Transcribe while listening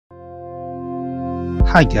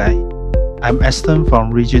Hi guys, I'm Aston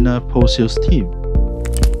from Regional Post Sales Team.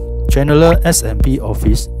 General SMB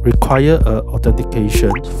office require a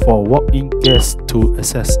authentication for walk-in guests to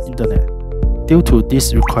access internet. Due to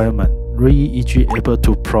this requirement, Reyee EG able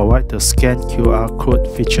to provide the scan QR code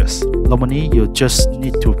features. Normally, you just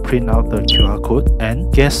need to print out the QR code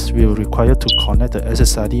and guests will require to connect the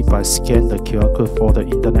SSID by scan the QR code for the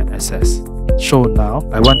internet access. So now,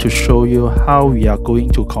 I want to show you how we are going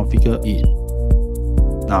to configure it.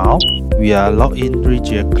 Now, we are logged in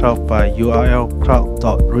Ruijie Cloud by URL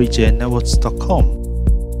cloud.ruijienetworks.com.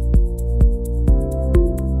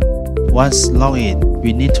 Once logged in,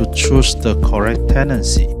 we need to choose the correct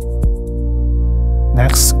tenancy.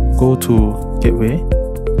 Next, go to Gateway.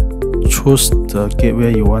 Choose the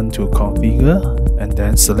gateway you want to configure and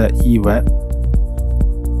then select eWeb.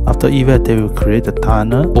 After eWeb, they will create a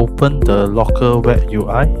tunnel. Open the local web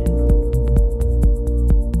UI.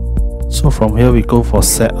 So from here we go for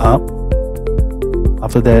setup.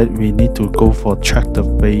 After that, we need to go for check the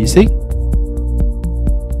basic.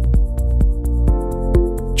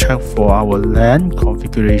 Check for our LAN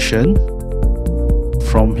configuration.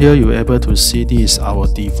 From here, you're able to see this is our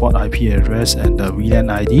default IP address and the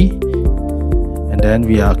VLAN ID. And then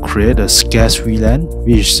we are create a scarce VLAN,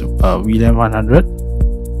 which is VLAN 100.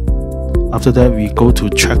 After that, we go to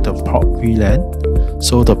check the port VLAN.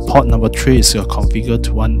 So the port number 3 is configured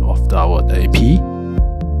to one of our AP.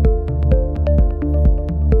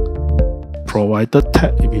 Provided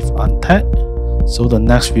tag with untagged. So the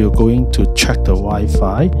next we are going to check the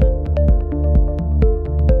Wi-Fi.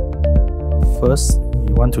 First,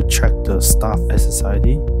 we want to check the staff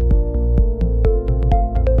SSID.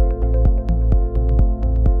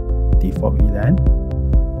 Default VLAN.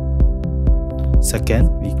 Second,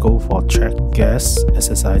 we go for check guest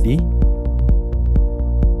SSID.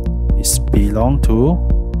 It belong to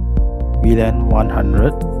VLAN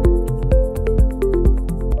 100.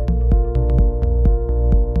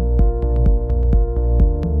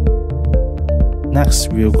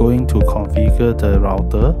 Next, we are going to configure the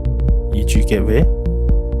router EG gateway.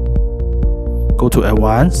 Go to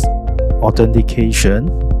Advanced, Authentication,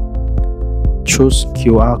 choose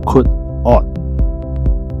QR code on.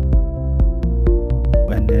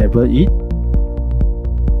 Enable it.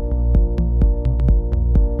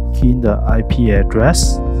 Key in the IP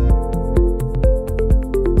address,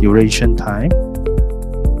 duration time,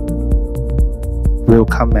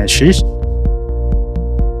 welcome message,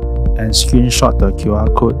 and screenshot the QR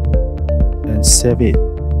code and save it.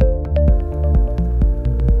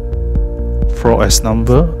 For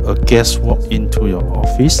example, a guest walk into your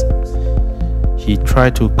office. He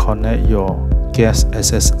tried to connect your guest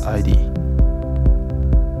SSID.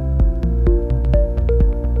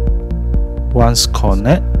 Once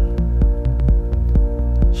connect,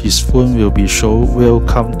 his phone will be shown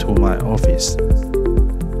welcome to my office.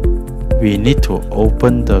 We need to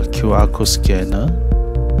open the QR code scanner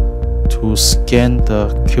to scan the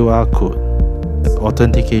QR code. The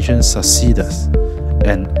authentication succeeded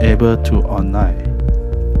and able to online.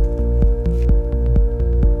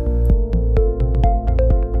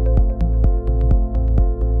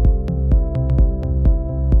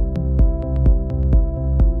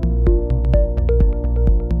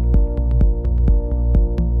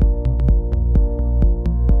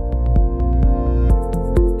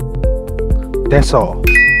 That's all.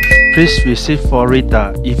 Please visit for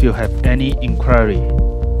Rita if you have any inquiry.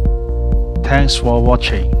 Thanks for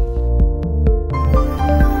watching.